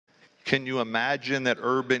Can you imagine that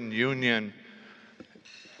Urban Union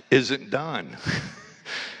isn't done?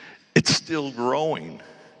 It's still growing.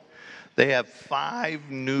 They have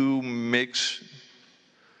 5 new mixed-use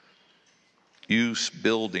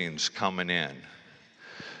buildings coming in.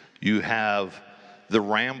 You have the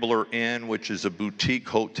Rambler Inn, which is a boutique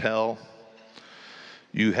hotel.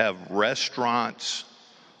 You have restaurants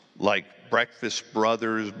like Breakfast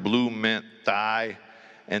Brothers, Blue Mint Thai,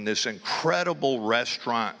 and this incredible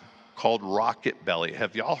restaurant called Rocketbelly.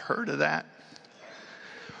 Have y'all heard of that?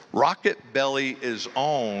 Rocketbelly is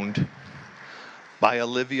owned by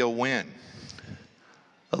Olivia Wynn.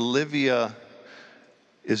 Olivia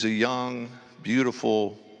is a young,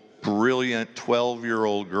 beautiful, brilliant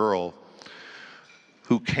 12-year-old girl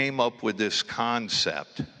who came up with this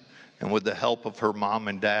concept, and with the help of her mom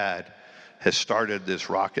and dad, has started this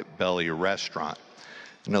Rocketbelly restaurant.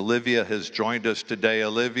 And Olivia has joined us today.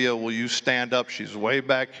 Olivia, will you stand up? She's way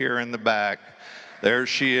back here in the back. There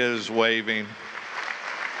she is waving.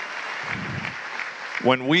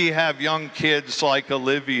 When we have young kids like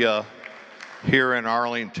Olivia here in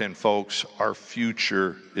Arlington, folks, our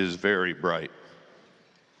future is very bright.